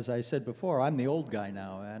 and as I said before, I'm the old guy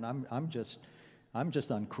now, and I'm just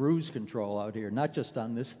on cruise control out here, not just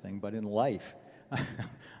on this thing, but in life.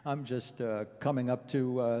 I'm just coming up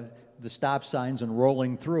to the stop signs and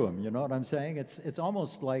rolling through them. You know what I'm saying? It's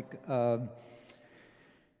almost like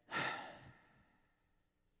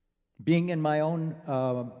being in my own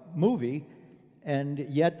movie. And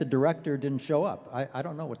yet the director didn't show up. I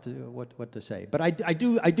don't know what to say, but I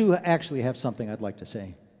do actually have something I'd like to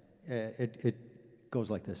say. It goes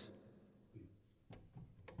like this: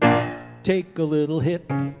 take a little hit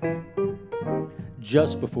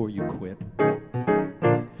just before you quit.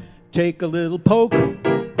 Take a little poke,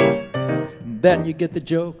 then you get the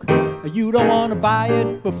joke. You don't want to buy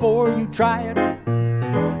it before you try it.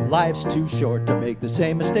 Life's too short to make the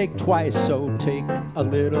same mistake twice, so take a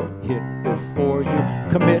little hit before you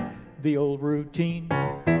commit the old routine.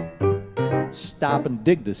 Stop and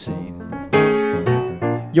dig the scene.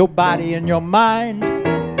 Your body and your mind,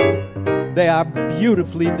 they are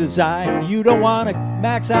beautifully designed. You don't want to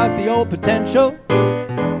max out the old potential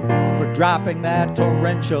for dropping that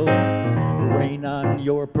torrential rain on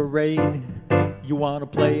your parade. You want to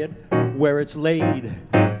play it where it's laid.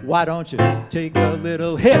 Why don't you take a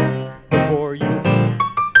little hit before you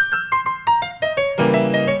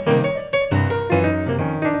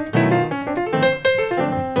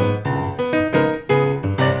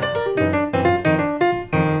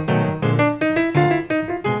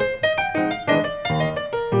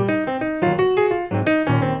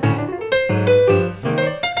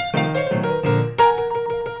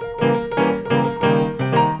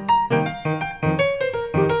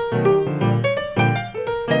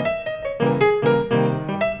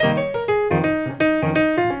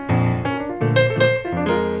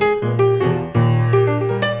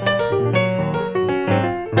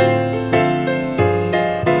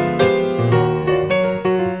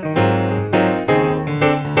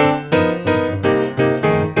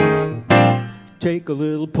take a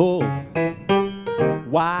little pull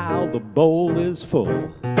while the bowl is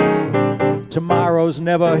full. Tomorrow's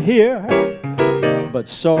never here, but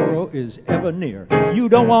sorrow is ever near. You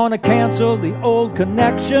don't want to cancel the old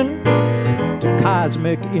connection to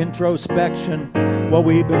cosmic introspection. Well,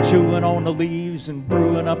 we've been chewing on the leaves and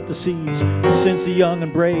brewing up the seeds since the young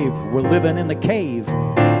and brave were living in the cave.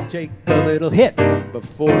 Take a little hit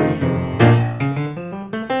before you.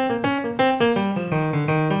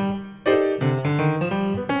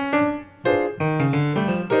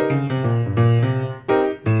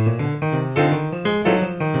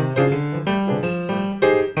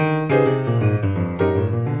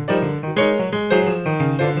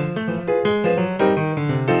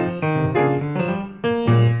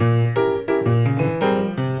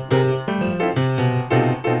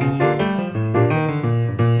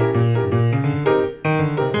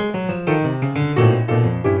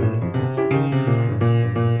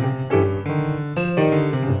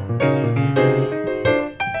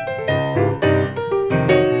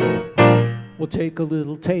 Take a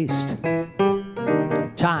little taste.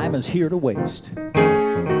 Time is here to waste.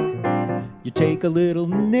 You take a little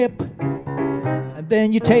nip, and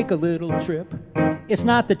then you take a little trip. It's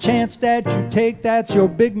not the chance that you take that's your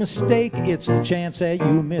big mistake. It's the chance that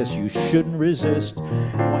you miss. You shouldn't resist.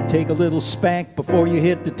 Why take a little spank before you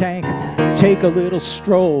hit the tank? Take a little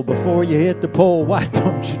stroll before you hit the pole. Why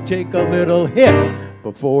don't you take a little hit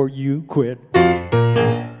before you quit?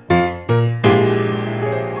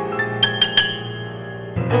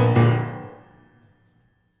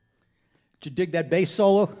 Did you dig that bass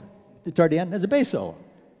solo? Toward the end, there's a bass solo.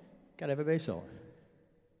 Gotta have a bass solo.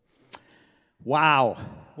 Wow,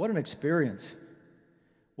 what an experience.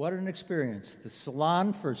 What an experience. The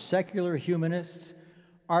Salon for Secular Humanists,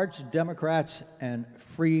 Arch Democrats, and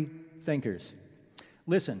Free Thinkers.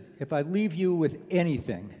 Listen, if I leave you with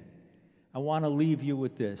anything, I want to leave you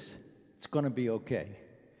with this. It's going to be okay.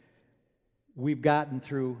 We've gotten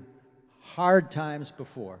through hard times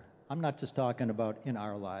before. I'm not just talking about in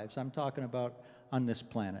our lives. I'm talking about on this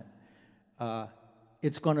planet.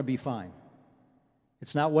 It's going to be fine.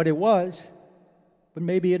 It's not what it was, but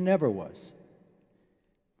maybe it never was.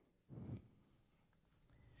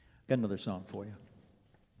 Got another song for you.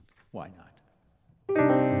 Why not?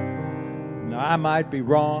 Now, I might be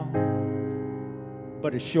wrong,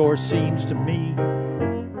 but it sure seems to me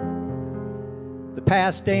the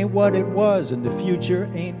past ain't what it was and the future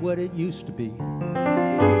ain't what it used to be.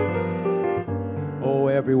 Oh,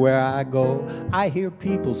 everywhere I go, I hear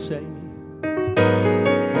people say,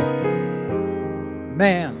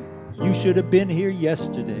 man, you should have been here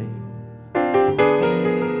yesterday.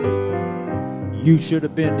 You should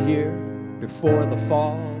have been here before the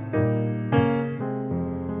fall.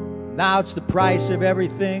 Now it's the price of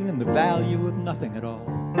everything and the value of nothing at all.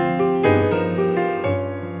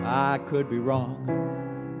 I could be wrong,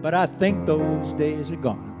 but I think those days are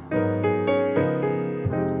gone.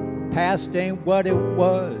 Past ain't what it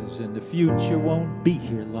was, and the future won't be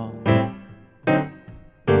here long.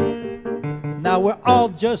 Now we're all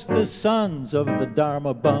just the sons of the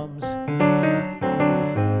Dharma bums,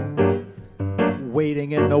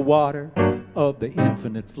 waiting in the water of the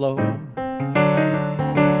infinite flow.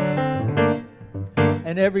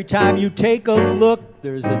 And every time you take a look,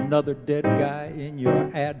 there's another dead guy in your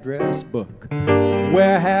address book.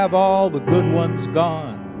 Where have all the good ones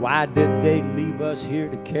gone? Why did they leave us here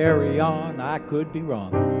to carry on? I could be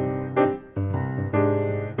wrong.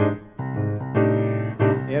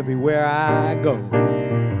 Everywhere I go,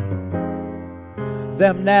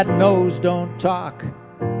 them that knows don't talk,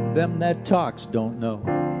 them that talks don't know.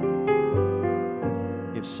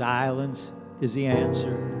 If silence is the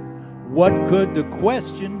answer, what could the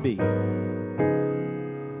question be?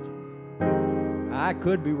 I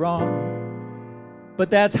could be wrong, but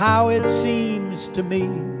that's how it seems to me.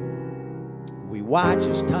 We watch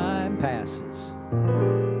as time passes,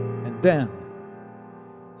 and then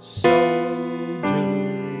so do we.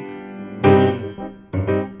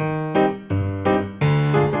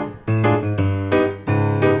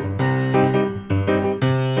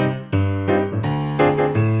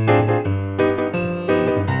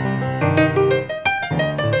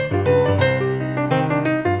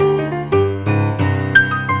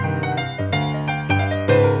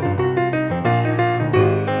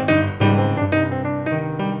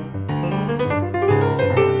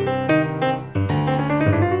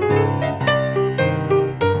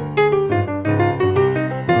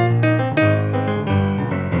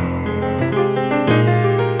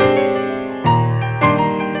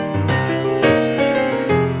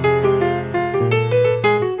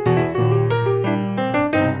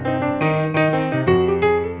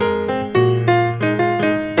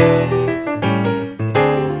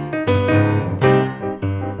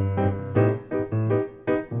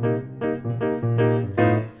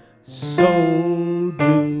 so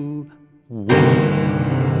do we.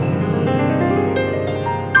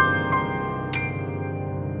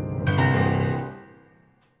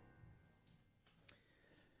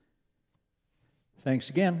 Thanks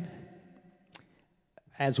again.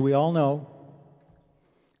 As we all know,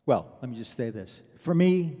 well, let me just say this. For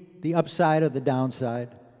me, the upside of the downside,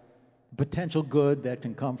 potential good that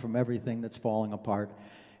can come from everything that's falling apart,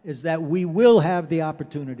 is that we will have the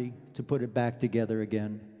opportunity to put it back together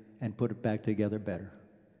again and put it back together better.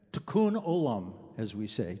 Tikkun Olam, as we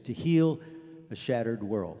say, to heal a shattered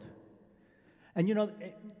world. And you know,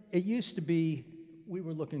 it used to be we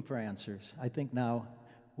were looking for answers. I think now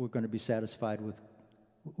we're going to be satisfied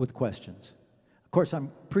with questions. Of course,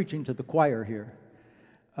 I'm preaching to the choir here,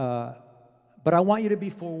 but I want you to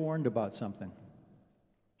be forewarned about something.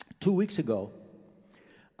 2 weeks ago,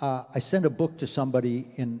 I sent a book to somebody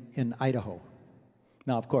in Idaho.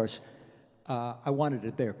 Now, of course, I wanted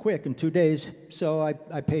it there quick in 2 days, so I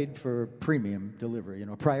paid for premium delivery, you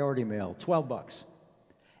know, priority mail, $12.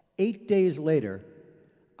 8 days later,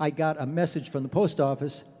 I got a message from the post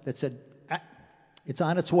office that said, it's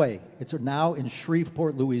on its way. It's now in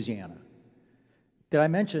Shreveport, Louisiana. Did I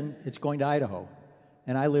mention it's going to Idaho?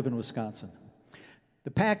 And I live in Wisconsin.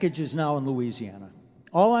 The package is now in Louisiana.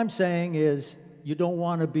 All I'm saying is you don't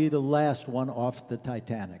want to be the last one off the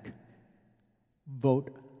Titanic.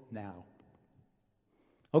 Vote now.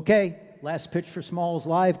 Okay, last pitch for Smalls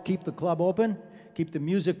Live. Keep the club open. Keep the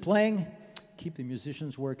music playing. Keep the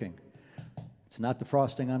musicians working. It's not the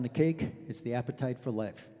frosting on the cake. It's the appetite for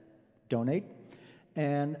life. Donate.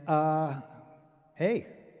 And, hey,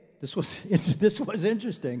 this was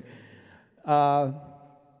interesting. I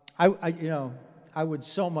would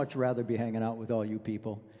so much rather be hanging out with all you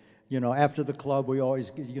people. You know, after the club, we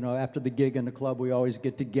always, you know, after the gig in the club, we always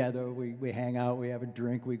get together. We hang out, we have a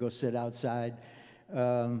drink, we go sit outside.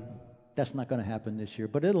 That's not going to happen this year,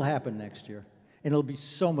 but it'll happen next year. And it'll be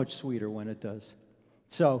so much sweeter when it does.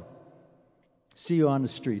 So, see you on the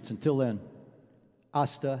streets. Until then,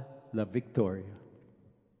 hasta la victoria.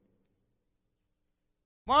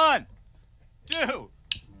 1, 2,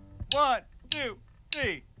 1, 2,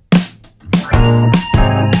 3.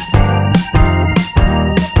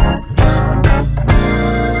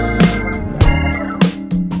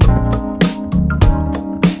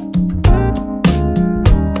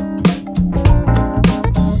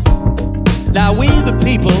 Now we the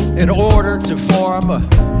people, in order to form a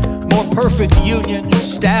more perfect union,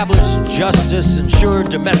 establish justice, ensure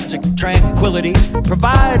domestic tranquility,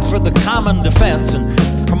 provide for the common defense, and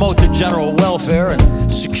promote the general welfare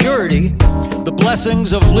and security, the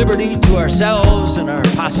blessings of liberty to ourselves and our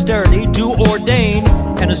posterity, do ordain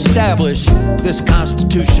and establish this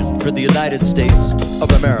Constitution for the United States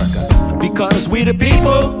of America. Because we the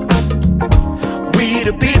people, we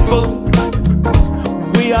the people,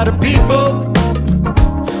 we are the people,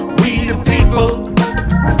 we the people.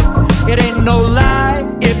 It ain't no lie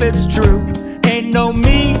if it's true. Ain't no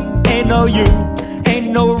me, ain't no you. Ain't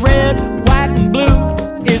no red, white, and blue.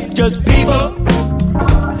 It's just people.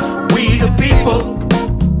 We the people.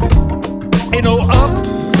 Ain't no up,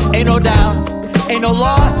 ain't no down. Ain't no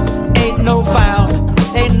lost, ain't no found.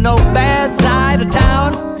 Ain't no bad side of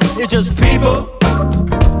town. It's just people.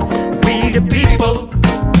 We the people.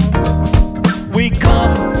 We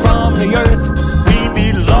come from the earth. We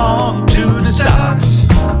belong to the stars.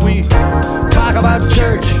 We talk about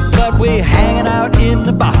church, but we hanging out in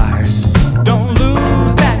the bars. Don't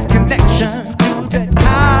lose that connection to that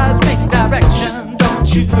cosmic direction.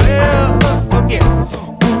 Don't you ever forget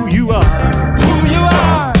who you are. Who you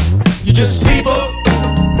are. You're just people.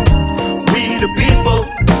 We the people.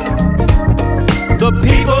 The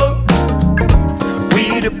people.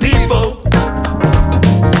 We the people.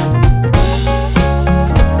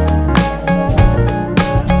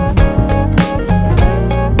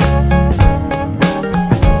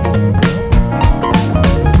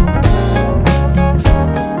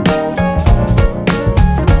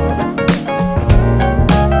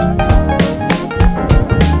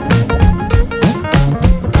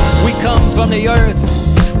 From the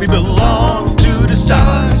earth, we belong to the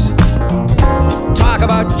stars. Talk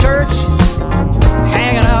about church,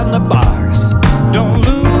 hanging out in the bars. Don't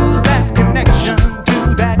lose that connection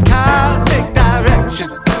to that cosmic direction.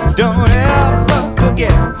 Don't ever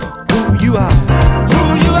forget who you are.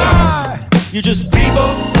 Who you are. You're just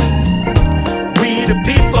people. We the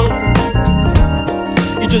people.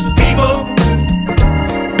 You're just people.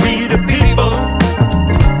 We the people.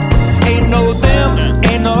 Ain't no them,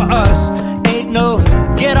 ain't no us. Ain't no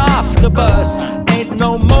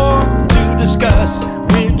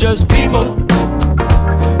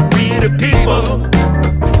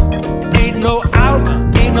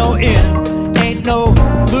in, ain't no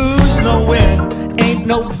lose, no win, ain't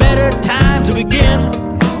no better time to begin.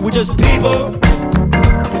 We're just people,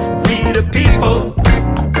 we the people.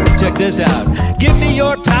 Check this out. Give me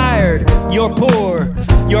your tired, your poor,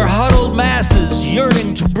 your huddled masses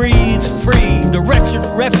yearning to breathe free, the wretched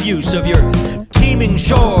refuse of your teeming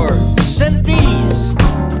shore. Send these,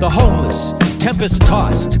 the homeless,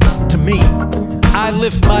 tempest-tossed, to me. I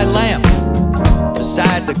lift my lamp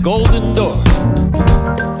beside the golden door.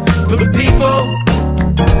 For the people,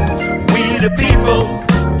 we the people.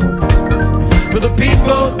 For the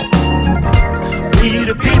people, we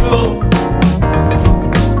the people.